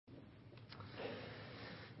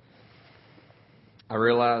I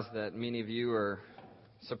realize that many of you are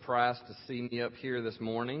surprised to see me up here this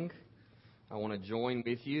morning. I want to join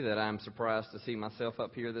with you that I'm surprised to see myself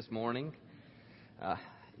up here this morning.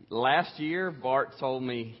 Last year, Bart told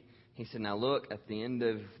me, he said, now look, at the end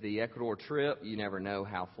of the Ecuador trip, you never know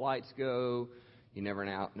how flights go. You never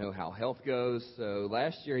know how health goes. So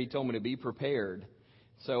last year, he told me to be prepared.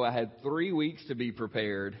 So I had 3 weeks to be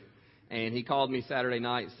prepared. And he called me Saturday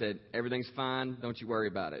night and said, everything's fine. Don't you worry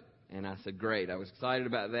about it. And I said, great. I was excited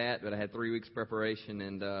about that, but I had 3 weeks preparation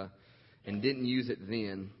and didn't use it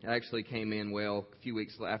then. It actually came in well. A few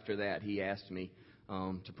weeks after that, he asked me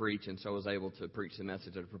to preach, and so I was able to preach the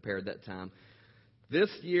message that I prepared that time. This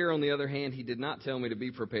year, on the other hand, he did not tell me to be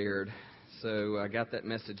prepared. So I got that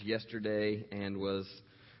message yesterday and was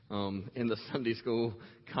in the Sunday school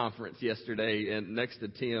conference yesterday and next to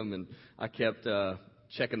Tim, and I kept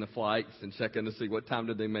checking the flights and checking to see what time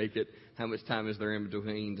did they make it, how much time is there in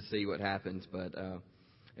between to see what happens. But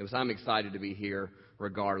I'm excited to be here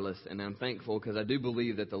regardless, and I'm thankful because I do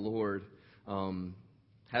believe that the Lord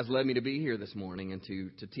has led me to be here this morning and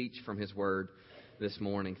to teach from His Word this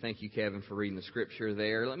morning. Thank you, Kevin, for reading the Scripture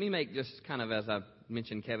there. Let me make just kind of, as I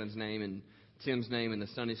mentioned Kevin's name and Tim's name in the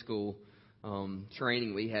Sunday school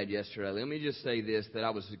training we had yesterday, let me just say this, that I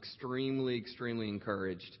was extremely, extremely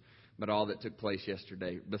encouraged but all that took place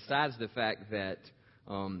yesterday. Besides the fact that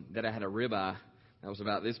I had a ribeye that was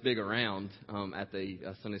about this big around at the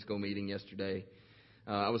Sunday school meeting yesterday,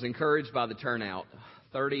 I was encouraged by the turnout.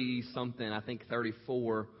 30-something, I think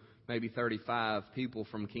 34, maybe 35 people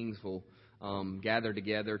from Kingsville gathered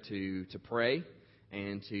together to pray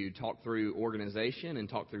and to talk through organization and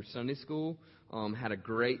talk through Sunday school. Had a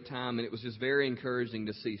great time, and it was just very encouraging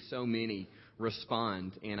to see so many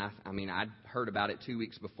respond. And I'd heard about it 2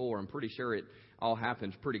 weeks before. I'm pretty sure it all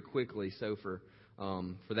happened pretty quickly. So for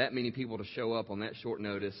that many people to show up on that short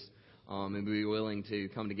notice and be willing to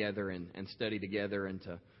come together and study together and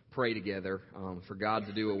to pray together for God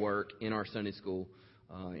to do a work in our Sunday school,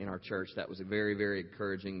 in our church, that was a very, very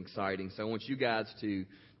encouraging, exciting. So I want you guys to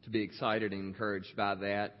be excited and encouraged by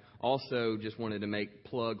that. Also, just wanted to make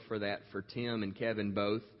plug for that for Tim and Kevin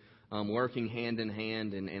both. Working hand in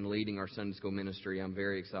hand and leading our Sunday school ministry. I'm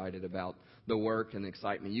very excited about the work and the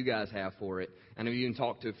excitement you guys have for it. And I've even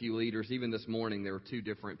talked to a few leaders. Even this morning, there were 2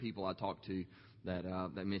 different people I talked to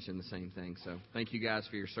that mentioned the same thing. So thank you guys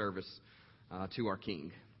for your service to our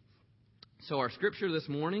King. So our scripture this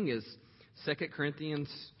morning is 2 Corinthians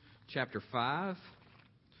chapter 5.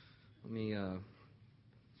 Let me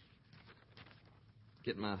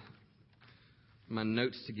get my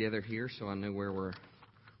notes together here so I know where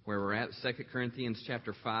we're at. 2 Corinthians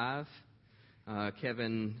chapter 5.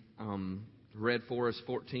 Kevin read for us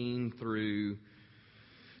 14 through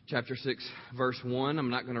chapter 6, verse 1. I'm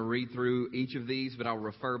not going to read through each of these, but I'll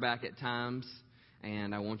refer back at times,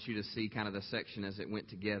 and I want you to see kind of the section as it went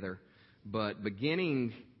together. But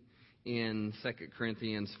beginning in 2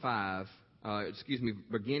 Corinthians 5,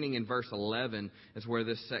 beginning in verse 11 is where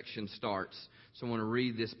this section starts. So I want to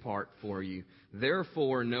read this part for you.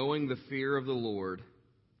 Therefore, knowing the fear of the Lord,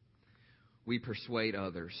 we persuade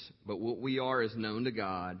others, but what we are is known to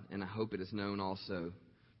God, and I hope it is known also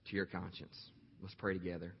to your conscience. Let's pray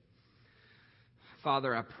together.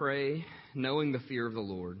 Father, I pray, knowing the fear of the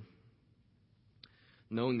Lord,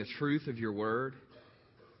 knowing the truth of your word,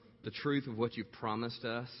 the truth of what you've promised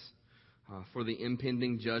us for the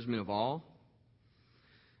impending judgment of all,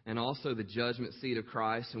 and also the judgment seat of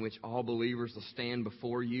Christ in which all believers will stand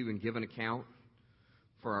before you and give an account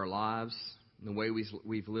for our lives, the way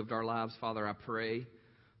we've lived our lives. Father, I pray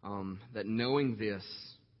that knowing this,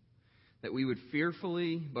 that we would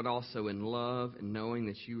fearfully, but also in love, and knowing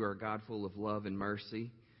that you are a God full of love and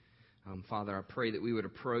mercy. Father, I pray that we would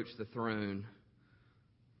approach the throne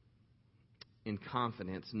in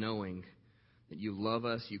confidence, knowing that you love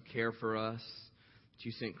us, you care for us, that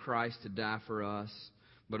you sent Christ to die for us,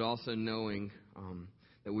 but also knowing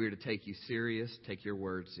that we are to take you serious, take your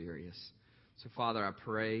word serious. So, Father, I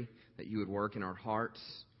pray that you would work in our hearts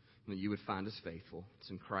and that you would find us faithful.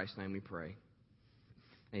 It's in Christ's name we pray.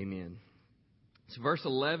 Amen. So verse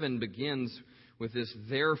 11 begins with this,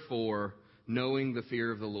 therefore, knowing the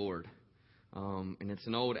fear of the Lord. And it's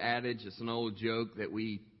an old adage, it's an old joke that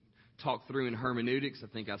we talk through in hermeneutics. I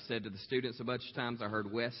think I've said to the students a bunch of times. I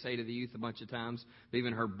heard Wes say to the youth a bunch of times. I've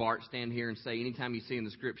even heard Bart stand here and say, anytime you see in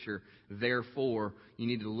the Scripture, therefore, you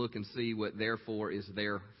need to look and see what therefore is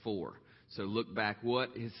there for. So look back.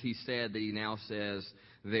 What has he said that he now says,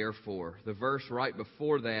 therefore? The verse right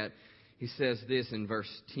before that, he says this in verse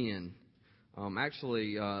 10.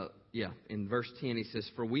 In verse 10 he says,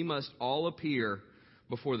 for we must all appear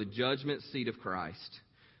before the judgment seat of Christ,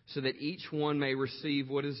 so that each one may receive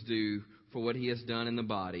what is due for what he has done in the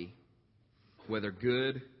body, whether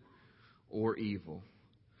good or evil.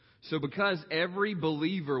 So because every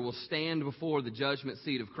believer will stand before the judgment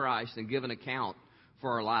seat of Christ and give an account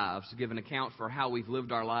for our lives, give an account for how we've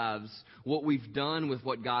lived our lives, what we've done with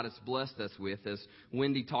what God has blessed us with. As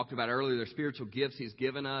Wendy talked about earlier, the spiritual gifts He's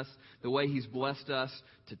given us, the way He's blessed us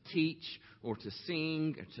to teach or to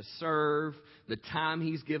sing or to serve, the time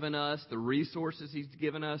He's given us, the resources He's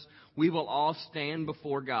given us. We will all stand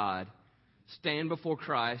before God, stand before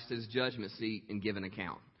Christ as judgment seat and give an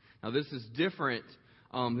account. Now this is different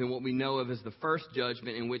than what we know of as the first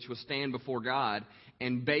judgment, in which we'll stand before God,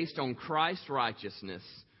 and based on Christ's righteousness,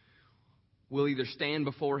 we'll either stand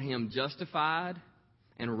before Him justified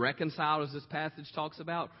and reconciled, as this passage talks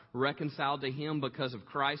about, reconciled to Him because of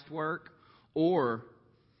Christ's work, or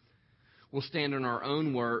we'll stand on our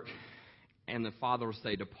own work, and the Father will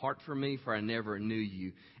say, "Depart from me, for I never knew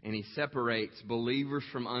you." And He separates believers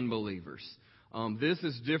from unbelievers. This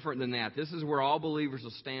is different than that. This is where all believers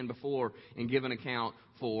will stand before and give an account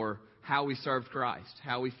for how we served Christ,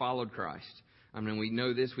 how we followed Christ. I mean, we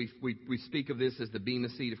know this. We speak of this as the bema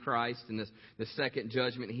seat of Christ and the second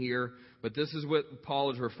judgment here. But this is what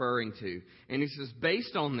Paul is referring to. And he says,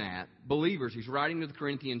 based on that, believers, he's writing to the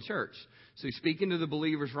Corinthian church. So he's speaking to the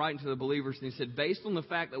believers, writing to the believers. And he said, based on the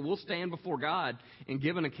fact that we'll stand before God and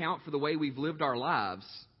give an account for the way we've lived our lives,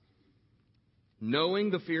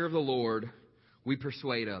 knowing the fear of the Lord, we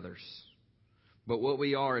persuade others. But what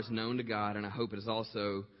we are is known to God, and I hope it is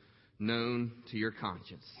also known to your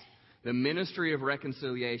conscience. The ministry of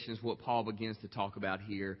reconciliation is what Paul begins to talk about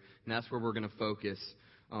here, and that's where we're going to focus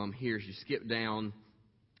here. As you skip down,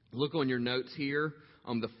 look on your notes here.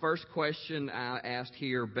 The first question I asked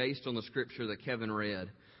here, based on the scripture that Kevin read,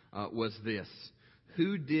 was this: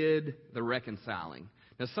 who did the reconciling?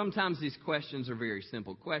 Now, sometimes these questions are very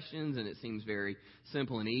simple questions, and it seems very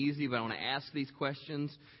simple and easy, but I want to ask these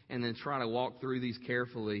questions and then try to walk through these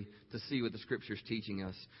carefully to see what the Scripture is teaching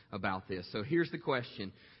us about this. So here's the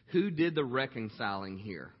question: who did the reconciling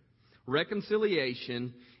here?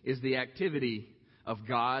 Reconciliation is the activity of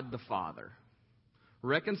God the Father.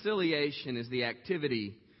 Reconciliation is the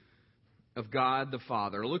activity of God the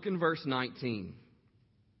Father. Look in verse 19.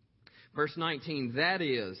 Verse 19, that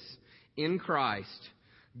is, in Christ,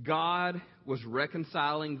 God was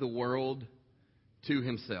reconciling the world to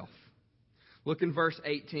Himself. Look in verse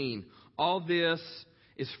 18. All this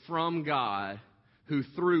is from God, who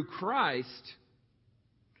through Christ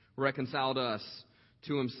reconciled us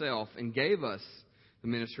to Himself and gave us the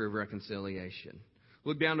ministry of reconciliation.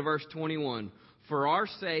 Look down to verse 21. For our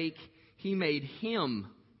sake He made Him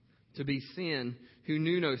to be sin who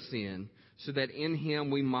knew no sin, so that in Him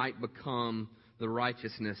we might become the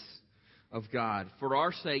righteousness of God. For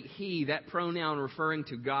our sake, He, that pronoun referring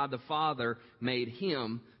to God the Father, made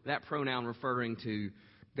Him, that pronoun referring to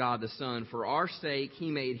God the Son. For our sake, He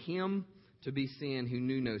made Him to be sin who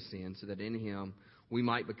knew no sin, so that in Him we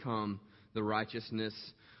might become the righteousness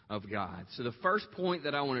of God. So the first point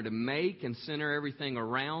that I wanted to make and center everything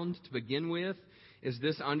around to begin with is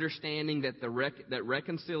this understanding that that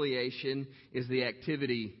reconciliation is the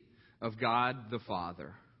activity of God the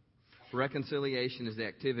Father. Reconciliation is the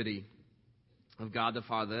activity of God the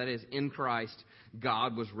Father. That is, in Christ,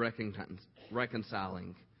 God was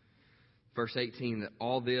reconciling. Verse 18, that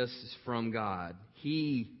all this is from God.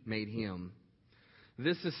 He made Him.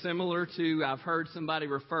 This is similar to, I've heard somebody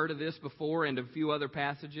refer to this before, and a few other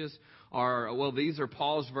passages these are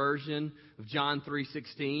Paul's version of John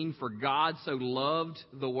 3:16. For God so loved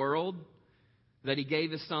the world that He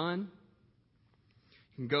gave His Son.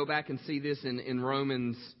 You can go back and see this in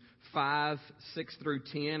Romans 5, 6 through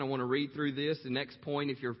 10. I want to read through this. The next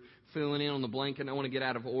point, if you're filling in on the blank and I want to get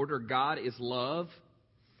out of order, God is love.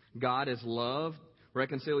 God is love.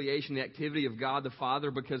 Reconciliation, the activity of God the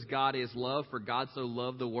Father, because God is love. For God so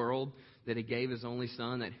loved the world that He gave His only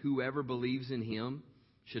Son, that whoever believes in Him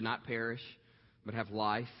should not perish, but have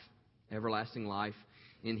life, everlasting life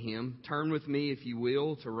in Him. Turn with me, if you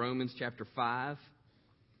will, to Romans chapter 5,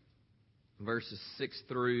 verses 6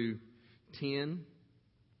 through 10.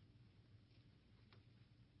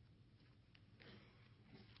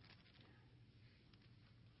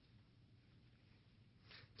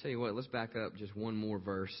 Tell you what, let's back up just one more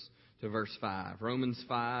verse to verse 5. Romans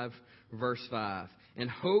 5, verse 5. And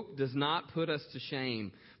hope does not put us to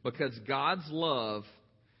shame, because God's love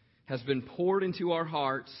has been poured into our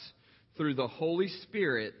hearts through the Holy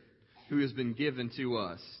Spirit who has been given to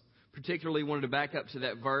us. Particularly wanted to back up to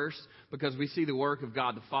that verse because we see the work of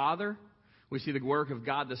God the Father. We see the work of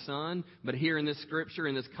God the Son, but here in this scripture,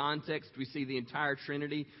 in this context, we see the entire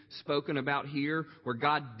Trinity spoken about here, where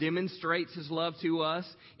God demonstrates His love to us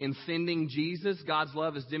in sending Jesus. God's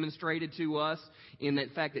love is demonstrated to us in the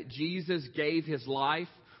fact that Jesus gave His life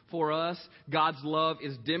for us. God's love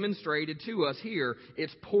is demonstrated to us here.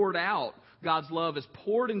 It's poured out. God's love is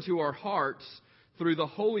poured into our hearts through the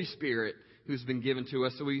Holy Spirit who's been given to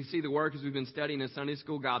us. So we see the work as we've been studying in Sunday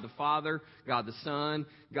school, God the Father, God the Son,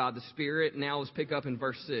 God the Spirit. Now let's pick up in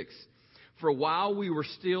verse 6. For while we were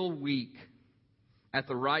still weak, at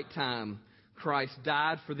the right time, Christ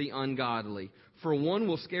died for the ungodly. For one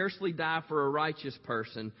will scarcely die for a righteous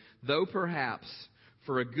person, though perhaps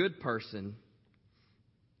for a good person,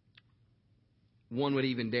 one would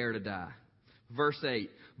even dare to die. Verse 8,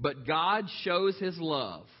 but God shows His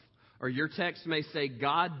love. Or your text may say,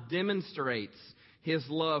 God demonstrates His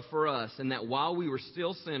love for us, and that while we were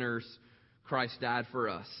still sinners, Christ died for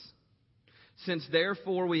us. Since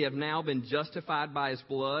therefore we have now been justified by His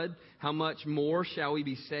blood, how much more shall we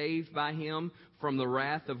be saved by Him from the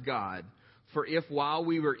wrath of God? For if while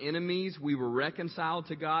we were enemies, we were reconciled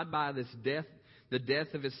to God by this death, the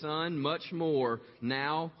death of His Son, much more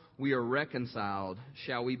now we are reconciled,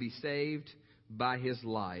 shall we be saved by His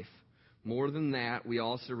life. More than that, we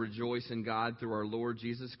also rejoice in God through our Lord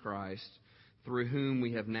Jesus Christ, through whom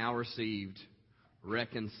we have now received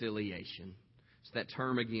reconciliation. It's that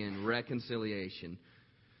term again, reconciliation.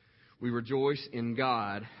 We rejoice in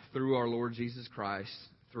God through our Lord Jesus Christ,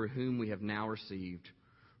 through whom we have now received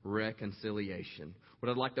reconciliation. What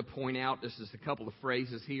I'd like to point out, this is a couple of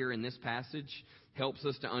phrases here in this passage, helps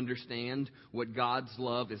us to understand what God's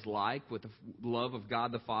love is like, what the love of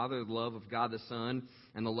God the Father, the love of God the Son,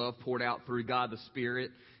 and the love poured out through God the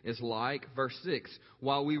Spirit is like. Verse 6,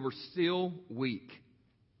 while we were still weak.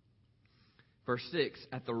 Verse 6,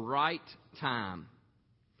 at the right time,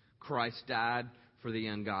 Christ died for the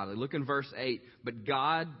ungodly. Look in verse 8, but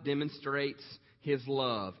God demonstrates His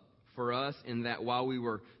love for us in that while we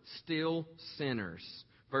were still sinners.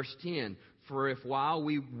 Verse 10, for if while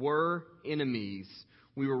we were enemies,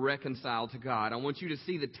 we were reconciled to God. I want you to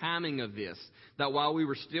see the timing of this. That while we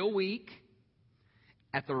were still weak,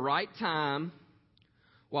 at the right time,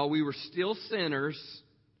 while we were still sinners,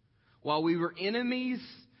 while we were enemies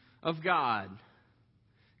of God,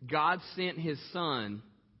 God sent His Son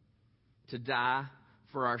to die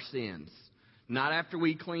for our sins. Not after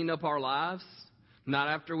we cleaned up our lives, not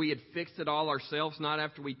after we had fixed it all ourselves, not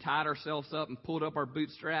after we tied ourselves up and pulled up our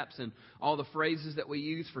bootstraps and all the phrases that we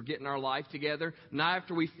use for getting our life together, not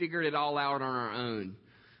after we figured it all out on our own.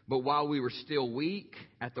 But while we were still weak,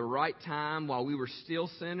 at the right time, while we were still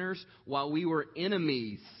sinners, while we were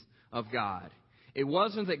enemies of God. It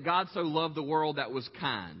wasn't that God so loved the world that was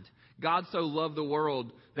kind. God so loved the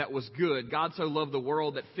world that was good. God so loved the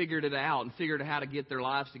world that figured it out and figured out how to get their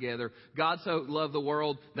lives together. God so loved the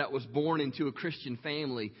world that was born into a Christian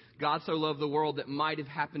family. God so loved the world that might have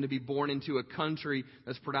happened to be born into a country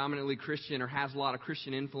that's predominantly Christian or has a lot of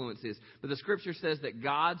Christian influences. But the Scripture says that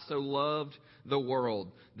God so loved the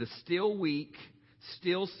world. The still weak,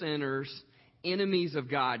 still sinners, enemies of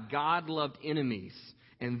God. God loved enemies.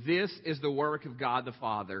 And this is the work of God the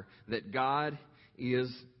Father, that God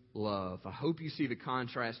is love. I hope you see the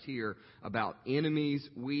contrast here about enemies,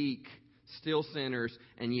 weak, still sinners,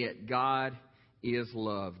 and yet God is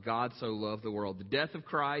love. God so loved the world. The death of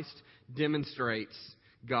Christ demonstrates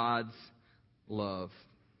God's love.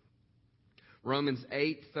 Romans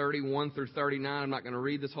 8:31 through 39. I'm not going to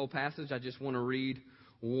read this whole passage. I just want to read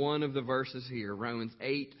one of the verses here. Romans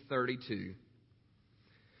 8:32.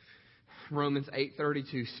 Romans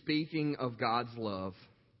 8:32, speaking of God's love.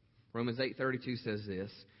 Romans 8:32 says this,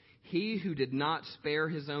 He who did not spare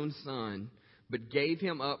His own Son, but gave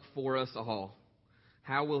Him up for us all,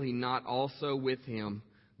 how will He not also with Him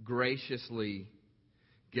graciously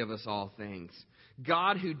give us all things?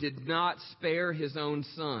 God who did not spare His own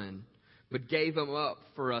Son, but gave Him up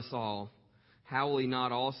for us all, how will He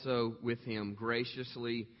not also with Him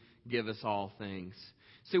graciously give us all things?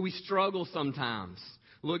 So we struggle sometimes.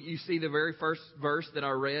 Look, you see the very first verse that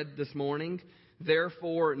I read this morning.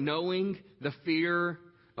 Therefore, knowing the fear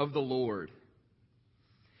of the Lord.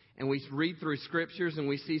 And we read through Scriptures and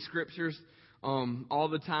we see Scriptures all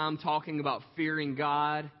the time talking about fearing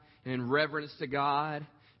God and reverence to God,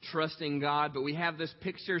 trusting God. But we have this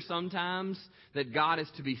picture sometimes that God is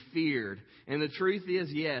to be feared. And the truth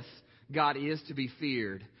is, yes, God is to be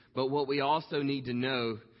feared. But what we also need to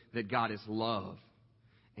know that God is love.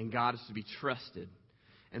 And God is to be trusted.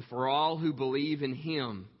 And for all who believe in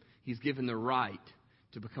Him, He's given the right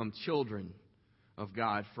to become children of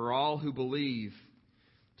God. For all who believe,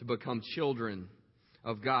 to become children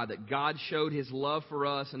of God, that God showed His love for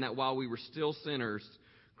us, and that while we were still sinners,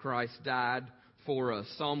 Christ died for us.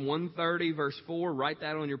 Psalm 130, verse 4, write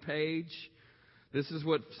that on your page. This is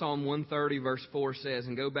what Psalm 130, verse 4 says,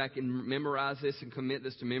 and go back and memorize this and commit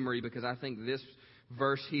this to memory, because I think this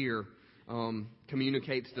verse here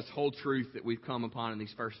communicates this whole truth that we've come upon in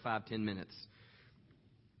these first 5-10 minutes.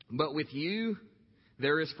 But with you,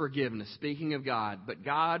 there is forgiveness. Speaking of God, but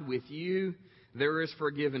God, with you, there is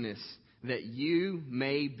forgiveness, that you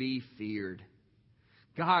may be feared.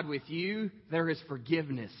 God, with you, there is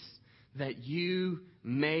forgiveness, that you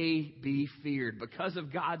may be feared. Because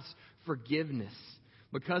of God's forgiveness,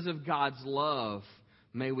 because of God's love,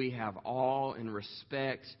 may we have awe and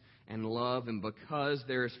respect and love. And because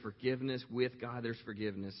there is forgiveness, with God there's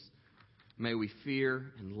forgiveness, may we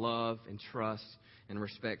fear and love and trust and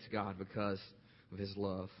respect God because of His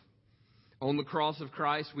love. On the cross of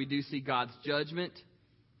Christ, we do see God's judgment,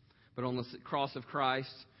 but on the cross of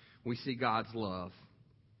Christ, we see God's love.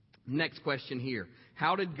 Next question here.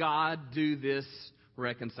 How did God do this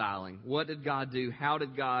reconciling? What did God do? How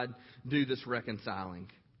did God do this reconciling?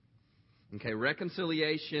 Okay,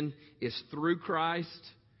 reconciliation is through Christ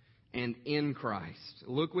and in Christ.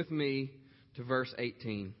 Look with me to verse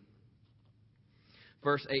 18.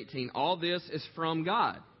 Verse 18, all this is from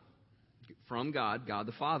God. From God, God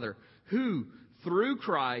the Father, who through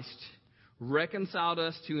Christ reconciled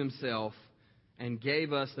us to Himself and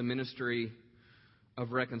gave us the ministry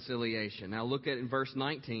of reconciliation. Now look at in verse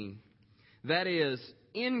 19. That is,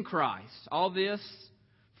 in Christ. All this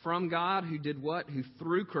from God who did what? Who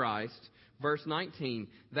through Christ. Verse 19.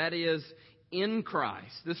 That is, in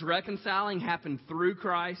Christ. This reconciling happened through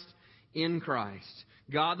Christ, in Christ.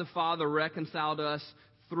 God the Father reconciled us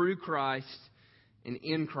through Christ and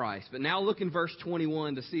in Christ. But now look in verse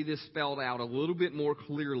 21 to see this spelled out a little bit more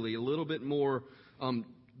clearly, a little bit more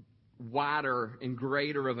wider and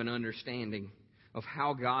greater of an understanding of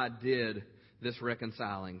how God did this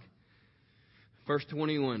reconciling. Verse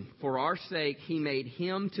 21, for our sake He made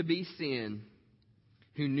Him to be sin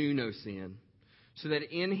who knew no sin, so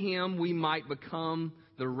that in Him we might become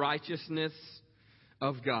the righteousness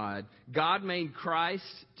of God. God made Christ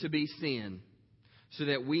to be sin so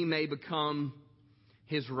that we may become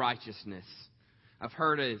His righteousness. I've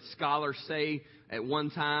heard a scholar say at one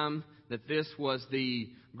time that this was the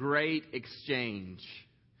great exchange.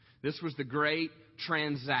 This was the great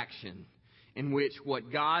transaction in which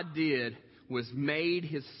what God did was made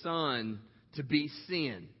His Son to be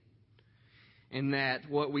sin. And that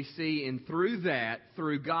what we see, and through that,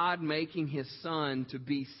 through God making His Son to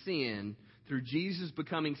be sin, through Jesus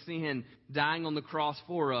becoming sin, dying on the cross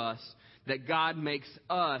for us, that God makes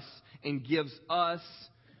us and gives us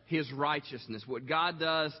His righteousness. What God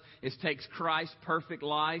does is takes Christ's perfect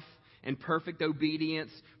life and perfect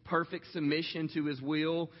obedience, perfect submission to His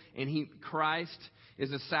will, and Christ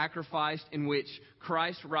is a sacrifice in which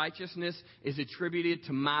Christ's righteousness is attributed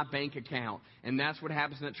to my bank account. And that's what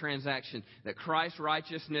happens in that transaction, that Christ's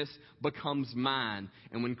righteousness becomes mine.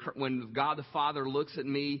 And when God the Father looks at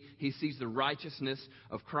me, He sees the righteousness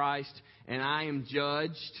of Christ, and I am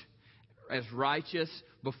judged as righteous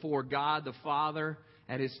before God the Father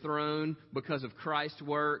at His throne because of Christ's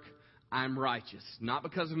work. I'm righteous. Not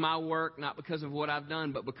because of my work, not because of what I've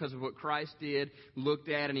done, but because of what Christ did, looked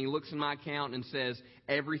at, and He looks in my account and says,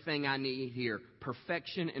 everything I need here,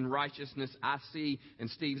 perfection and righteousness I see in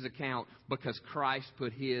Steve's account because Christ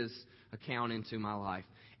put His account into my life.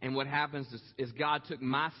 And what happens is God took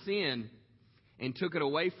my sin and took it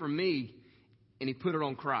away from me, and He put it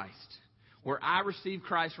on Christ. Where I receive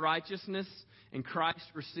Christ's righteousness and Christ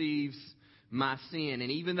receives my sin.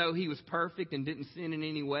 And even though He was perfect and didn't sin in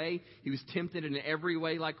any way, He was tempted in every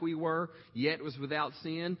way like we were, yet was without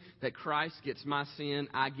sin, that Christ gets my sin,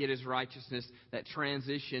 I get His righteousness. That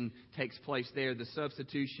transition takes place there. The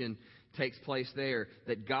substitution takes place there.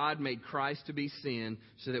 That God made Christ to be sin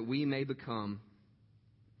so that we may become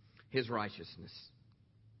His righteousness.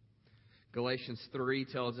 Galatians 3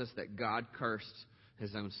 tells us that God cursed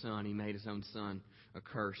His own Son. He made His own Son a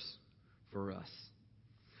curse for us.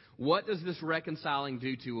 What does this reconciling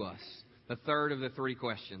do to us? The third of the three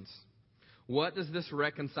questions. What does this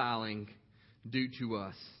reconciling do to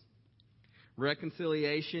us?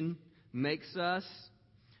 Reconciliation makes us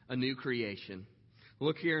a new creation.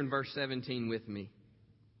 Look here in verse 17 with me.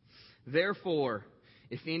 Therefore,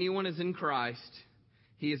 if anyone is in Christ,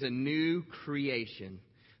 he is a new creation.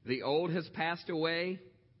 The old has passed away,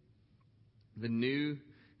 the new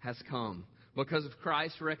has come. Because of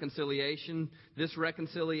Christ's reconciliation, this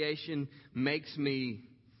reconciliation makes me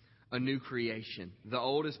a new creation. The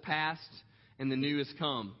old is past and the new has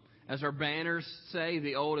come. As our banners say,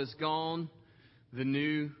 the old is gone, The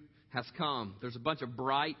new has come. There's a bunch of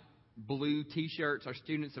bright blue T-shirts our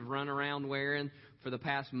students have run around wearing for the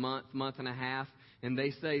past month and a half. And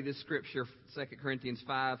they say this scripture, 2 Corinthians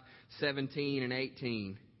 5:17 and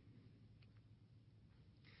 18.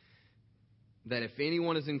 That if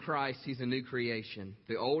anyone is in Christ, he's a new creation.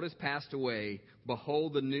 The old has passed away.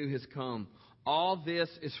 Behold, the new has come. All this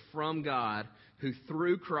is from God, who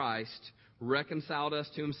through Christ reconciled us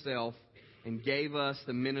to himself and gave us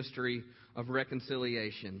the ministry of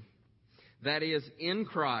reconciliation. That is, in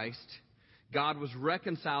Christ, God was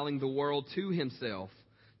reconciling the world to himself,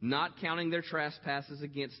 not counting their trespasses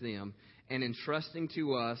against them, and entrusting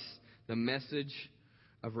to us the message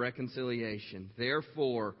of reconciliation.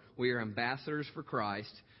 Therefore, we are ambassadors for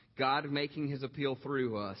Christ, God making his appeal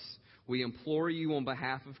through us. We implore you on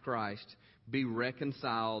behalf of Christ, be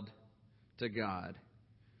reconciled to God.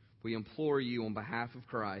 We implore you on behalf of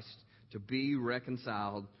Christ to be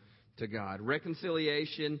reconciled to God.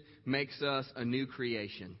 Reconciliation makes us a new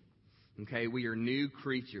creation. Okay, we are new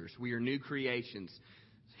creatures. We are new creations.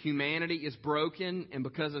 Humanity is broken, and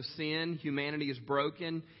because of sin, humanity is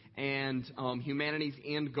broken, and humanity's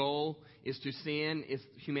end goal is to sin.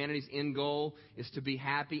 Humanity's end goal is to be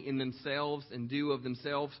happy in themselves and do of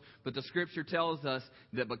themselves. But the Scripture tells us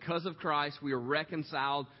that because of Christ, we are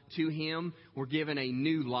reconciled to him. We're given a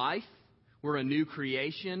new life. We're a new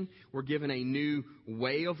creation. We're given a new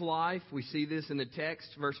way of life. We see this in the text,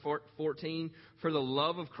 verse 14. For the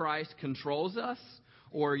love of Christ controls us.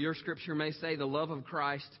 Or your scripture may say the love of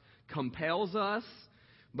Christ compels us,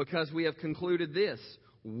 because we have concluded this: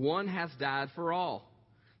 one has died for all.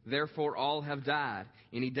 Therefore all have died.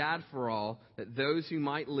 And he died for all, that those who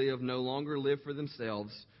might live no longer live for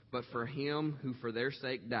themselves, but for him who for their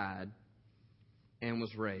sake died and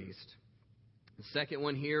was raised. The second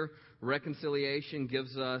one here, reconciliation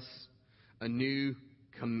gives us a new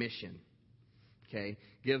commission. Okay,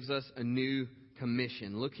 gives us a new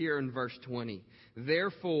commission. Look here in verse 20.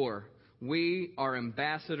 Therefore, we are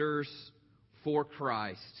ambassadors for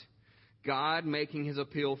Christ, God making his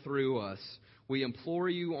appeal through us. We implore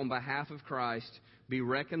you on behalf of Christ, be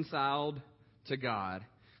reconciled to God.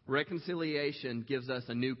 Reconciliation gives us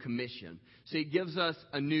a new commission. See, it gives us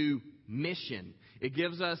a new mission. It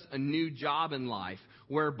gives us a new job in life,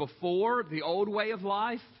 where before the old way of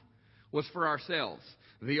life was for ourselves.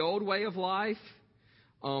 The old way of life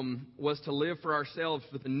was to live for ourselves,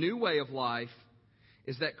 but the new way of life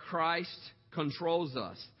is that Christ controls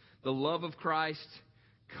us. The love of Christ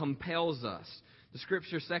compels us. The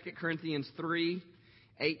scripture, 2 Corinthians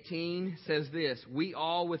 3:18, says this: we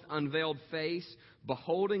all with unveiled face,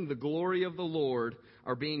 beholding the glory of the Lord,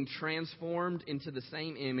 are being transformed into the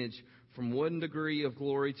same image from one degree of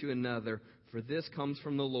glory to another. For this comes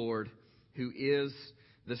from the Lord, who is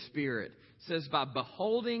the Spirit. It says by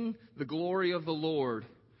beholding the glory of the Lord,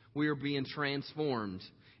 we are being transformed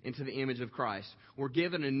into the image of Christ. We're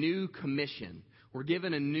given a new commission. We're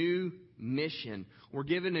given a new mission. We're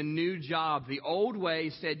given a new job. The old way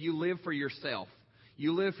said you live for yourself.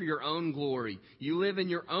 You live for your own glory. You live in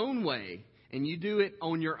your own way, and you do it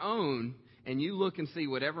on your own, and you look and see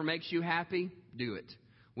whatever makes you happy, do it.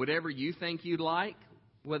 Whatever you think you'd like,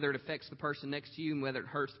 whether it affects the person next to you and whether it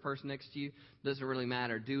hurts the person next to you, doesn't really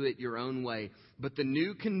matter. Do it your own way. But the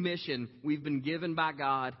new commission we've been given by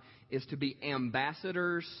God is to be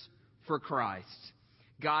ambassadors for Christ.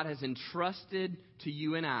 God has entrusted to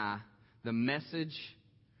you and I the message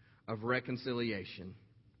of reconciliation.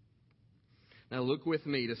 Now look with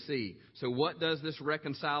me to see. So what does this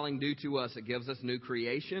reconciling do to us? It gives us new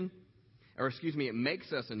creation. It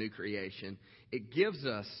makes us a new creation. It gives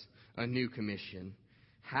us a new commission.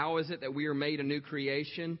 How is it that we are made a new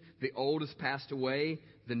creation? The old has passed away.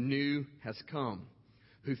 The new has come.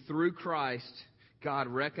 Who through Christ, God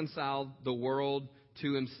reconciled the world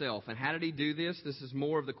to himself. And how did he do this? This is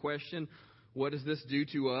more of the question. What does this do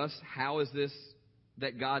to us? How is this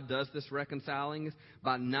that God does this reconciling?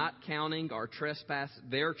 By not counting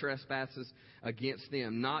their trespasses against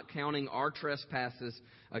them. Not counting our trespasses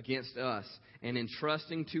against us. And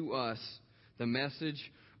entrusting to us the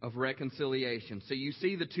message of reconciliation. So you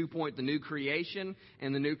see the 2 point, the new creation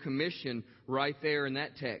and the new commission right there in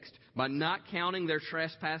that text. By not counting their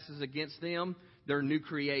trespasses against them, they're a new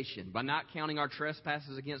creation. By not counting our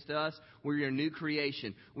trespasses against us, we are a new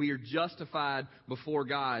creation. We are justified before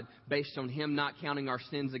God based on him not counting our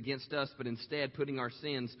sins against us, but instead putting our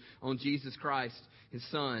sins on Jesus Christ, his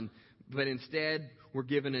Son. But instead, we're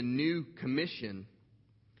given a new commission,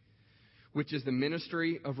 which is the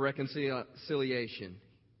ministry of reconciliation.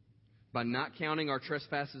 By not counting our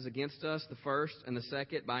trespasses against us, the first, and the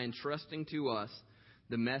second, by entrusting to us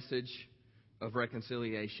the message of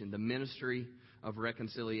reconciliation, the ministry of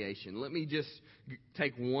reconciliation. Let me just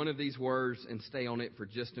take one of these words and stay on it for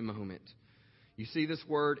just a moment. You see this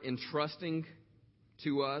word, entrusting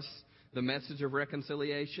to us the message of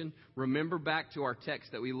reconciliation? Remember back to our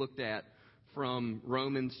text that we looked at from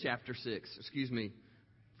Romans chapter 6.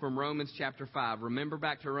 From Romans chapter 5. Remember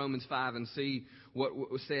back to Romans 5 and see what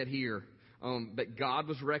was said here. That God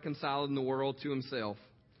was reconciling the world to himself.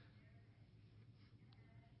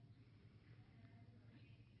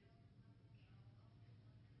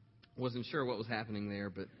 Wasn't sure what was happening there,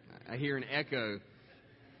 but I hear an echo.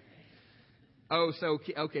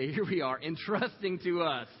 Okay, here we are, entrusting to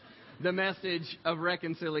us the message of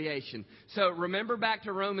reconciliation. So remember back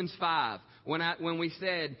to Romans 5 when we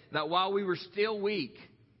said that while we were still weak,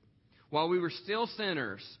 while we were still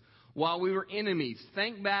sinners, while we were enemies,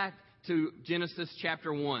 think back to Genesis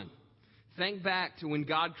chapter 1. Think back to when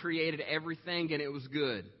God created everything and it was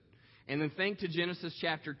good. And then think to Genesis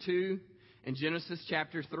chapter 2 and Genesis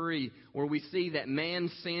chapter 3, where we see that man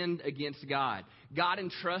sinned against God. God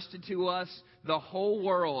entrusted to us the whole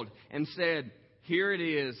world and said, here it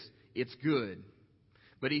is, it's good.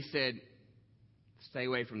 But he said, stay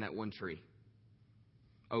away from that one tree.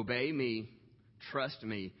 Obey me, trust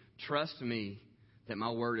me that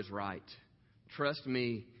my word is right. Trust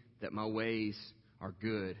me that my ways are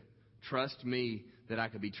good. Trust me that I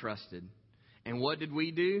could be trusted. And what did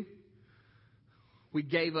we do? We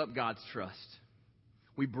gave up God's trust.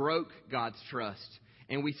 We broke God's trust.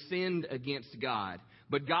 And we sinned against God.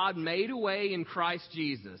 But God made a way in Christ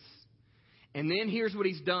Jesus. And then here's what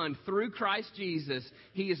he's done. Through Christ Jesus,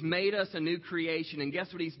 he has made us a new creation. And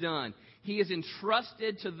guess what he's done? He has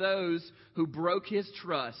entrusted to those who broke his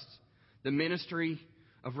trust the ministry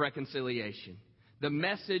of reconciliation. The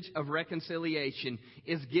message of reconciliation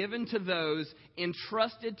is given to those,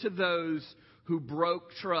 entrusted to those who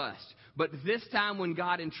broke trust. But this time when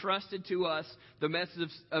God entrusted to us the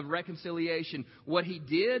message of reconciliation, what he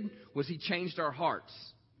did was he changed our hearts.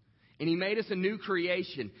 And he made us a new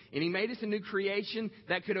creation. And he made us a new creation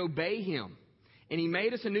that could obey him. And he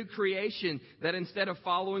made us a new creation that instead of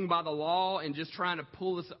following by the law and just trying to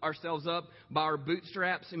pull ourselves up by our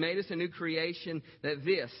bootstraps, he made us a new creation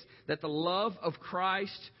that the love of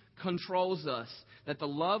Christ controls us, that the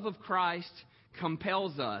love of Christ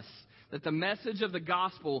compels us, that the message of the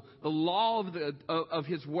gospel, the law of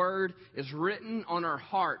his word is written on our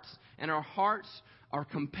hearts, and our hearts are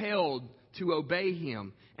compelled to obey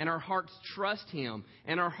him, and our hearts trust him,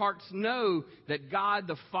 and our hearts know that God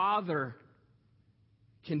the Father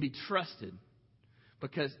can be trusted,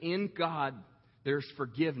 because in God there's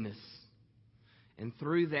forgiveness, and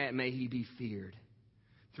through that may he be feared.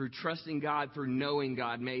 Through trusting God, through knowing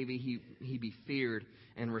God, may he be feared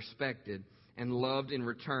and respected and loved in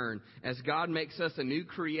return, as God makes us a new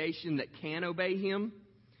creation that can obey him,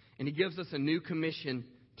 and he gives us a new commission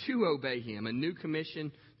to obey him, a new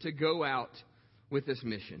commission to go out with this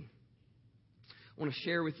mission. I want to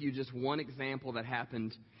share with you just one example that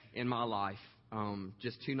happened in my life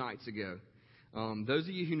just 2 nights ago. Those of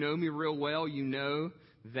you who know me real well, you know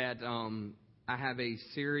that I have a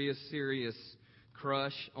serious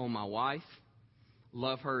crush on my wife.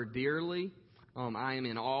 Love her dearly. I am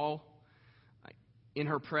in awe in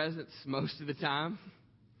her presence most of the time.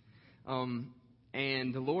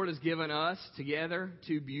 And the Lord has given us together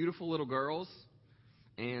 2 beautiful little girls.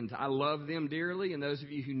 And I love them dearly. And those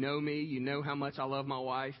of you who know me, you know how much I love my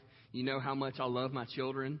wife. You know how much I love my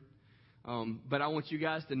children. But I want you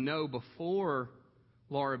guys to know, before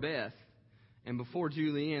Laura Beth and before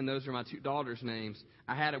Julianne, those are my 2 daughters' names,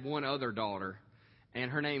 I had one other daughter,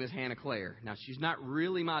 and her name is Hannah Claire. Now, she's not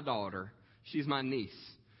really my daughter. She's my niece.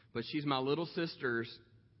 But she's my little sister's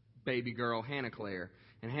baby girl, Hannah Claire.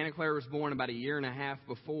 And Hannah Claire was born about 1.5 years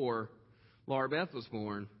before Laura Beth was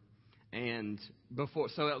born. And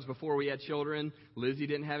so that was before we had children. Lizzie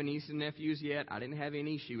didn't have any nieces and nephews yet. I didn't have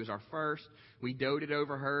any. She was our first. We doted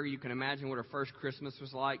over her. You can imagine what her first Christmas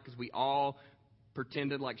was like, because we all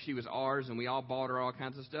pretended like she was ours, and we all bought her all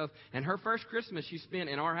kinds of stuff. And her first Christmas she spent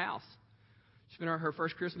in our house. She spent her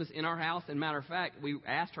first Christmas in our house. And matter of fact, we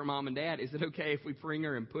asked her mom and dad, is it okay if we bring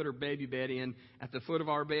her and put her baby bed in at the foot of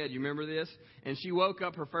our bed? You remember this? And she woke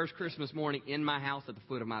up her first Christmas morning in my house at the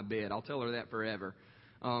foot of my bed. I'll tell her that forever.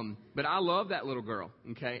 But I love that little girl,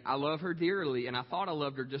 okay? I love her dearly, and I thought I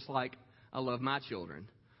loved her just like I love my children.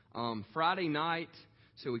 Friday night,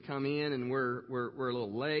 so we come in, and we're a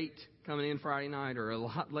little late coming in Friday night, or a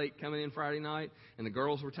lot late coming in Friday night, and the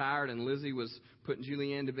girls were tired, and Lizzie was putting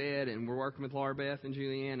Julianne to bed, and we're working with Laura Beth and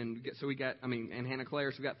Julianne, and Hannah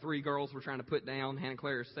Claire, so we got 3 girls we're trying to put down. Hannah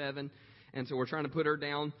Claire is 7. And so we're trying to put her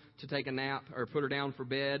down to take a nap, or put her down for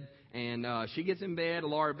bed. And she gets in bed.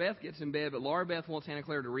 Laura Beth gets in bed, but Laura Beth wants Hannah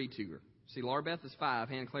Claire to read to her. See, Laura Beth is 5,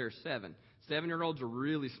 Hannah Claire is 7. 7-year-olds are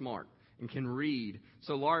really smart and can read.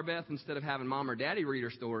 So Laura Beth, instead of having Mom or Daddy read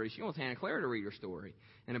her story, she wants Hannah Claire to read her story.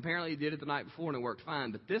 And apparently he did it the night before, and it worked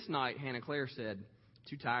fine. But this night, Hannah Claire said,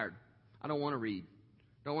 too tired. I don't want to read.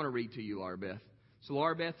 Don't want to read to you, Laura Beth. So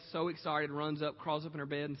Laura Beth, so excited, runs up, crawls up in her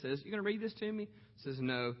bed and says, you going to read this to me? Says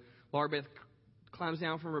no. Laura Beth climbs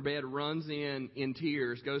down from her bed, runs in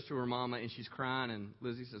tears, goes to her mama, and she's crying. And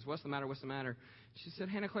Lizzie says, what's the matter? What's the matter? She said,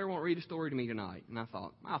 Hannah Claire won't read a story to me tonight. And I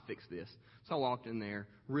thought, I'll fix this. So I walked in there,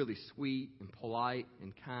 really sweet and polite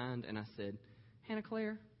and kind, and I said, Hannah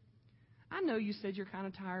Claire, I know you said you're kind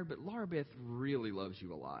of tired, but Laura Beth really loves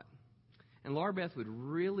you a lot. And Laura Beth would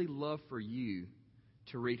really love for you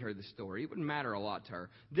to read her the story. It wouldn't matter a lot to her.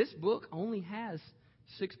 This book only has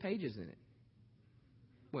 6 pages in it.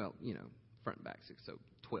 Well, front and back 6, so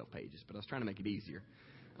 12 pages, but I was trying to make it easier.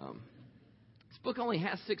 This book only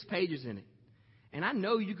has 6 pages in it. And I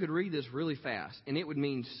know you could read this really fast, and it would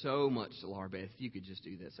mean so much to Laura Beth if you could just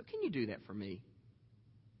do this. So can you do that for me?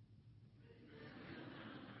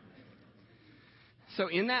 So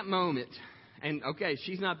in that moment, and okay,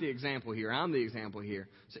 she's not the example here. I'm the example here.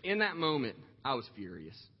 So in that moment, I was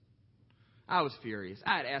furious. I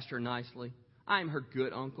had asked her nicely. I am her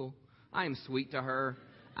good uncle. I am sweet to her.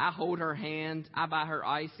 I hold her hand. I buy her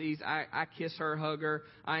ices. I kiss her, hug her.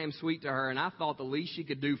 I am sweet to her. And I thought the least she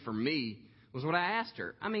could do for me was what I asked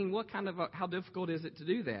her. I mean, how difficult is it to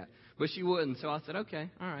do that? But she wouldn't. So I said, okay,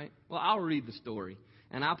 all right. Well, I'll read the story.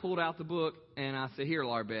 And I pulled out the book and I said, here,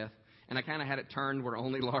 Laura Beth. And I kind of had it turned where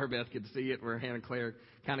only Laura Beth could see it, where Hannah Claire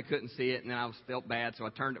kind of couldn't see it. And then I felt bad, so I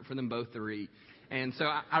turned it for them both to read. And so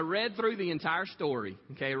I read through the entire story.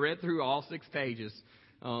 Okay, I read through all 6 pages,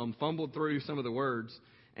 fumbled through some of the words.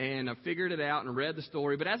 And I figured it out and read the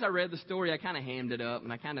story. But as I read the story, I kind of hammed it up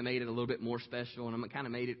and I kind of made it a little bit more special. And I kind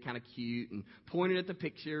of made it kind of cute and pointed at the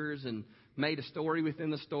pictures and made a story within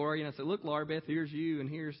the story. And I said, look, Laura Beth, here's you and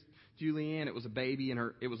here's Julianne. It was a baby and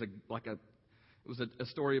it was a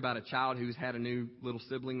story about a child who's had a new little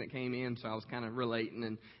sibling that came in. So I was kind of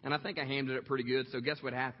relating. And I think I hammed it up pretty good. So guess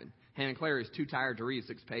what happened? Hannah Claire is too tired to read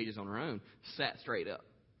 6 pages on her own. Sat straight up.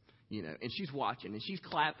 And she's watching, and she's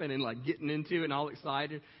clapping and, getting into it and all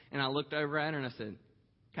excited. And I looked over at her, and I said,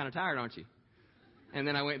 kind of tired, aren't you? And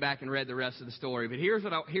then I went back and read the rest of the story. But here's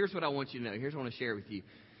what I want you to know. Here's what I want to share with you.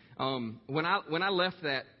 When I left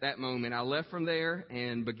that moment, I left from there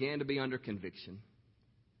and began to be under conviction.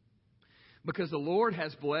 Because the Lord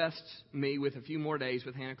has blessed me with a few more days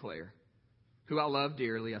with Hannah Claire, who I love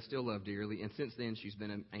dearly. I still love dearly. And since then, she's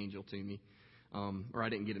been an angel to me. Or I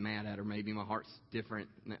didn't get mad at her. Maybe my heart's different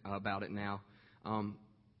about it now.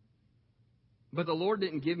 But the Lord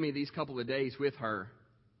didn't give me these couple of days with her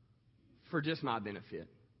for just my benefit.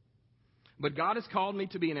 But God has called me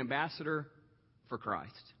to be an ambassador for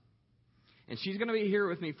Christ. And she's going to be here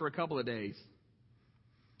with me for a couple of days.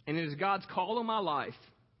 And it is God's call on my life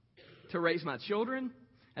to raise my children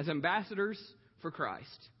as ambassadors for Christ.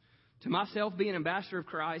 To myself, be an ambassador of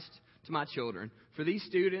Christ to my children. For these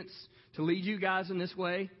students, to lead you guys in this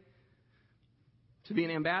way. To be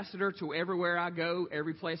an ambassador to everywhere I go,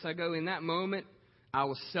 every place I go. In that moment, I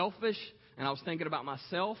was selfish and I was thinking about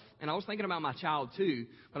myself. And I was thinking about my child too.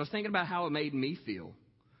 But I was thinking about how it made me feel.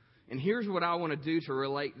 And here's what I want to do to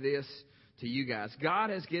relate this to you guys. God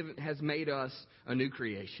has made us a new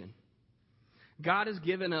creation. God has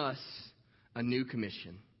given us a new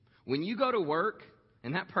commission. When you go to work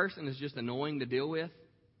and that person is just annoying to deal with,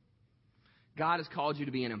 God has called you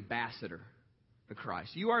to be an ambassador to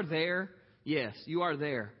Christ. You are there. Yes, you are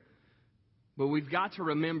there. But we've got to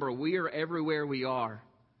remember we are everywhere we are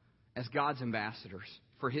as God's ambassadors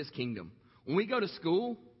for His kingdom. When we go to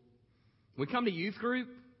school, when we come to youth group,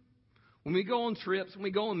 when we go on trips, when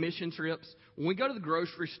we go on mission trips, when we go to the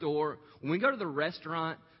grocery store, when we go to the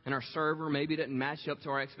restaurant and our server maybe doesn't match up to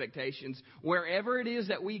our expectations, wherever it is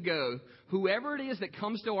that we go, whoever it is that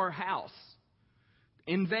comes to our house,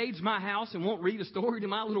 invades my house and won't read a story to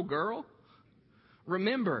my little girl,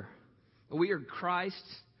 remember, we are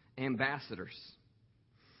Christ's ambassadors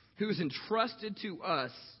who has entrusted to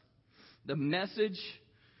us the message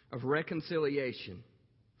of reconciliation.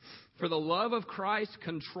 For the love of Christ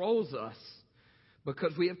controls us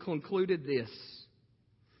because we have concluded this: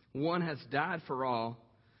 one has died for all,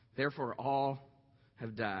 therefore all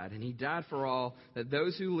have died. And He died for all, that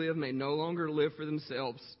those who live may no longer live for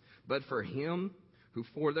themselves, but for Him who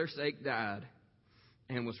for their sake died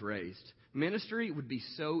and was raised. Ministry would be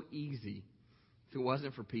so easy if it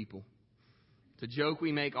wasn't for people. It's a joke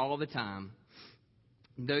we make all the time.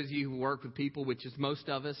 Those of you who work with people, which is most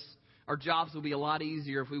of us, our jobs would be a lot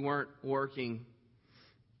easier if we weren't working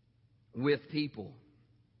with people.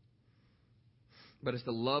 But it's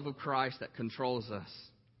the love of Christ that controls us.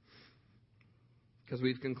 Because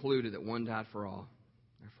we've concluded that one died for all.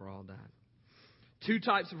 Therefore all died. Two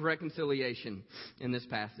types of reconciliation in this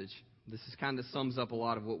passage. This is kind of sums up a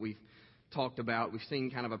lot of what we've talked about. We've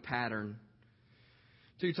seen kind of a pattern.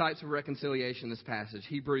 Two types of reconciliation in this passage.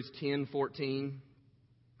 Hebrews 10:14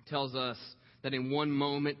 tells us that in one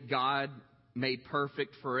moment God made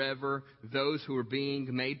perfect forever those who are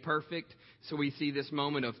being made perfect. So we see this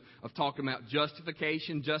moment of talking about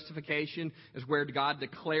justification. Justification is where God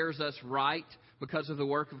declares us right because of the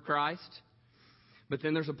work of Christ. But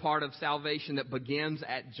then there's a part of salvation that begins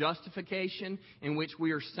at justification, in which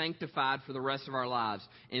we are sanctified for the rest of our lives.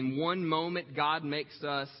 In one moment, God makes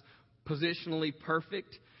us positionally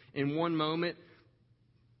perfect. In one moment,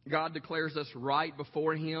 God declares us right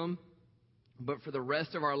before Him. But for the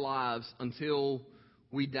rest of our lives, until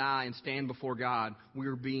we die and stand before God, we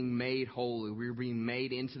are being made holy. We are being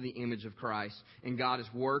made into the image of Christ. And God is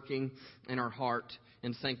working in our heart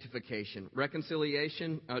in sanctification.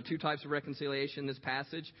 Reconciliation, two types of reconciliation in this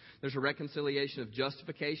passage. There's a reconciliation of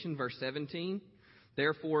justification, verse 17.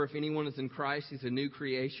 Therefore, if anyone is in Christ, he's a new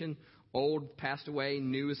creation. Old passed away,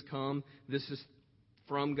 new has come. This is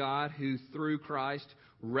from God, who through Christ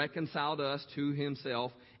reconciled us to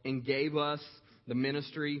Himself and gave us the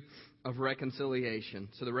ministry of reconciliation.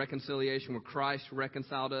 So the reconciliation where Christ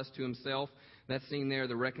reconciled us to Himself, that's seen there,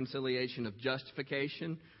 the reconciliation of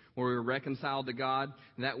justification, where we're reconciled to God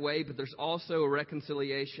that way. But there's also a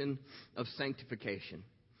reconciliation of sanctification.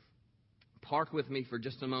 Park with me for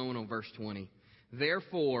just a moment on verse 20.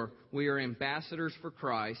 Therefore, we are ambassadors for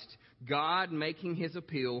Christ, God making His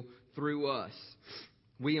appeal through us.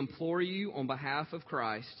 We implore you on behalf of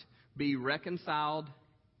Christ, be reconciled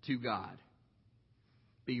to God.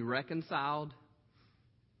 Be reconciled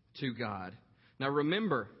to God. Now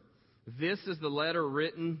remember, this is the letter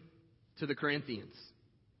written to the Corinthians.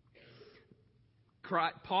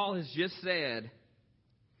 Paul has just said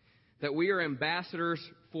that we are ambassadors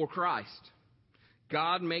for Christ.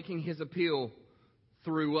 God making His appeal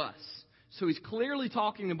through us. So he's clearly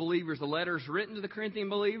talking to believers. The letter is written to the Corinthian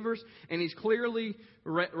believers, and he's clearly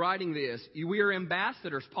writing this. We are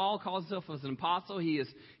ambassadors. Paul calls himself as an apostle. He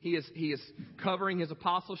is covering his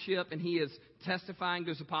apostleship, and he is testifying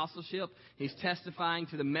to his apostleship. He's testifying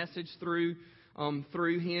to the message through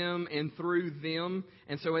him and through them.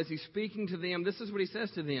 And so as he's speaking to them, this is what he says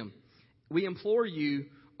to them. We implore you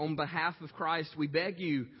on behalf of Christ. We beg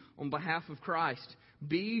you on behalf of Christ.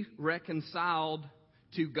 Be reconciled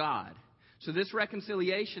to God. So this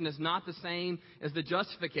reconciliation is not the same as the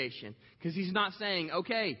justification. Because he's not saying,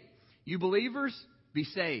 okay, you believers, be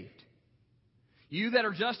saved. You that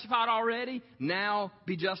are justified already, now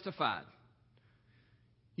be justified.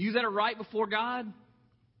 You that are right before God,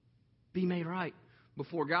 be made right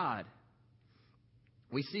before God.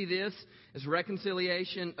 We see this as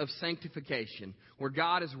reconciliation of sanctification, where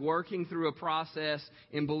God is working through a process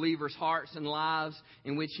in believers' hearts and lives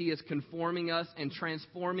in which He is conforming us and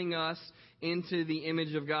transforming us into the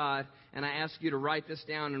image of God. And I ask you to write this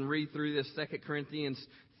down and read through this 2 Corinthians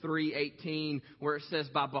 3:18, where it says,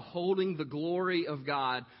 by beholding the glory of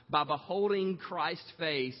God, by beholding Christ's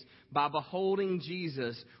face, by beholding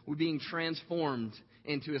Jesus, we're being transformed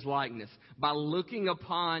into His likeness. By looking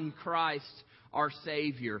upon Christ, our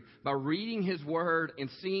Savior, by reading His Word and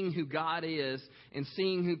seeing who God is and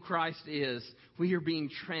seeing who Christ is, we are being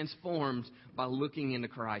transformed by looking into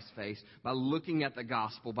Christ's face, by looking at the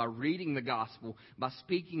gospel, by reading the gospel, by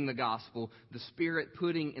speaking the gospel, the Spirit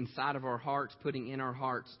putting inside of our hearts, putting in our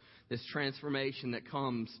hearts this transformation that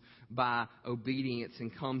comes by obedience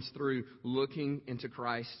and comes through looking into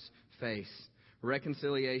Christ's face.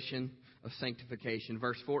 Reconciliation of sanctification.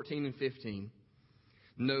 Verse 14 and 15.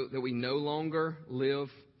 Note that we no longer live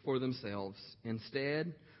for themselves.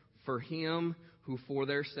 Instead, for Him who for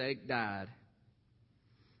their sake died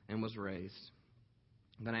and was raised.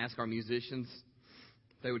 I'm going to ask our musicians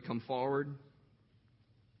if they would come forward.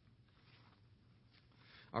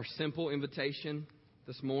 Our simple invitation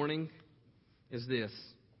this morning is this.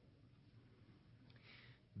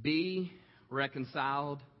 Be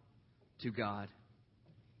reconciled to God.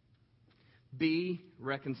 Be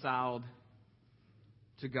reconciled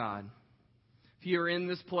to God. If you're in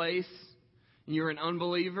this place and you're an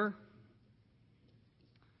unbeliever,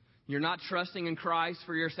 you're not trusting in Christ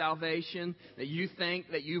for your salvation, that you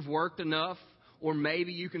think that you've worked enough, or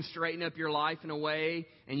maybe you can straighten up your life in a way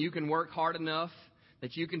and you can work hard enough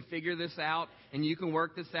that you can figure this out and you can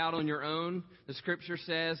work this out on your own. The Scripture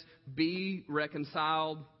says, be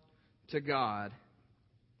reconciled to God,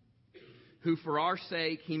 who for our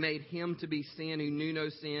sake He made Him to be sin who knew no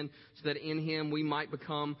sin, so that in Him we might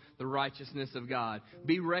become the righteousness of God.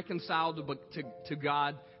 Be reconciled to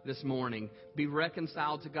God this morning. Be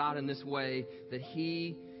reconciled to God in this way, that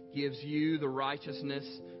He gives you the righteousness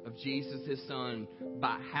of Jesus, His Son.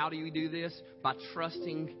 How do you do this? By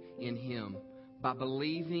trusting in Him. By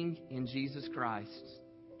believing in Jesus Christ,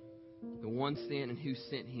 the one sent and who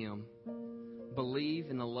sent Him. Believe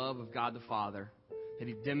in the love of God the Father that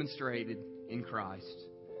He demonstrated in Christ.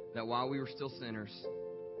 That while we were still sinners,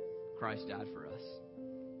 Christ died for us.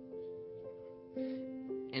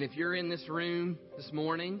 And if you're in this room this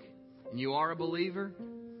morning and you are a believer,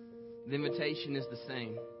 the invitation is the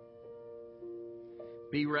same.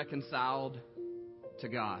 Be reconciled to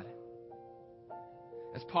God.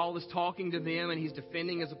 As Paul is talking to them and he's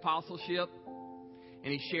defending his apostleship,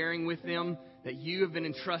 and he's sharing with them that you have been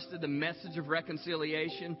entrusted the message of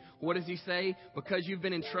reconciliation, what does he say? Because you've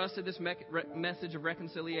been entrusted this message of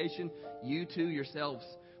reconciliation, you too yourselves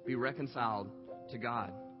be reconciled to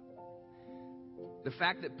God. The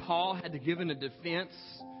fact that Paul had to give a defense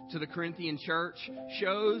to the Corinthian church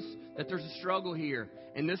shows that there's a struggle here.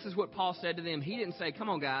 And this is what Paul said to them. He didn't say, come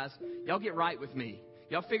on guys, y'all get right with me.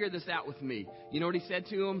 Y'all figure this out with me. You know what he said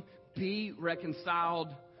to them? Be reconciled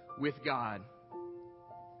with God.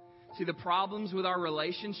 See, the problems with our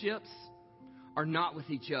relationships are not with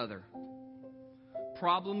each other.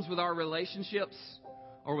 Problems with our relationships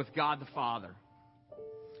are with God the Father.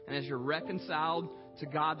 And as you're reconciled to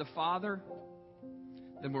God the Father,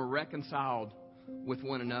 then we're reconciled with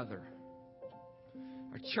one another.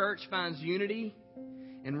 Our church finds unity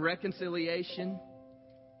and reconciliation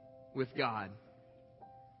with God.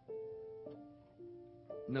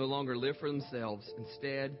 No longer live for themselves.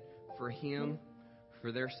 Instead, for Him,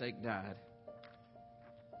 for their sake, died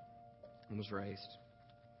and was raised.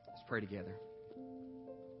 Let's pray together.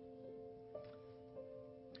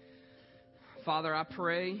 Father, I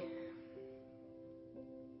pray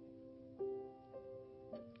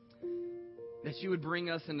that you would bring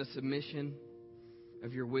us into submission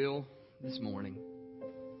of your will this morning.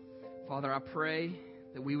 Father, I pray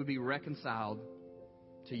that we would be reconciled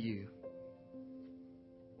to you.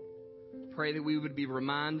 Pray that we would be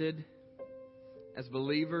reminded as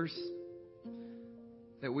believers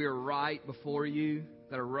that we are right before you,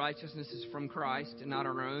 that our righteousness is from Christ and not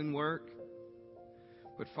our own work.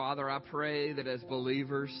 But Father, I pray that as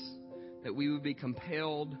believers, that we would be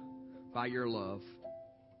compelled by your love,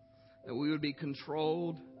 that we would be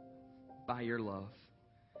controlled by your love,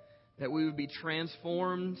 that we would be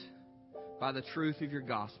transformed by the truth of your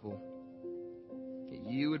gospel, that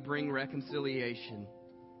you would bring reconciliation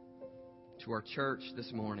to our church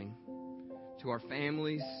this morning, to our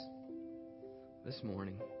families this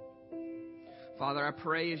morning. Father, I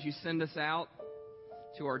pray as you send us out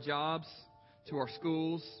to our jobs, to our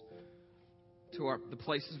schools, to the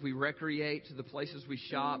places we recreate, to the places we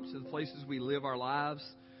shop, to the places we live our lives.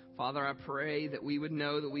 Father, I pray that we would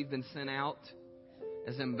know that we've been sent out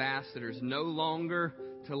as ambassadors, no longer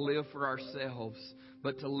to live for ourselves,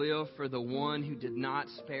 but to live for the one who did not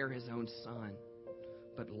spare his own Son,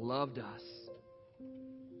 but loved us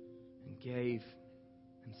and gave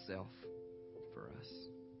himself for us.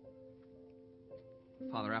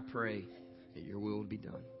 Father, I pray that your will would be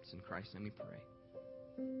done. It's in Christ's name we pray.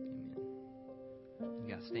 Amen. You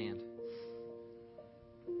got to stand.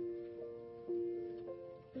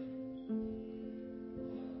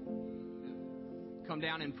 Come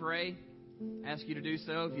down and pray. Ask you to do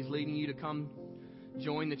so. If he's leading you to come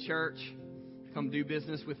join the church, come do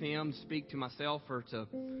business with him, speak to myself or to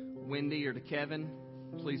Wendy or to Kevin,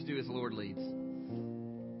 please do as the Lord leads.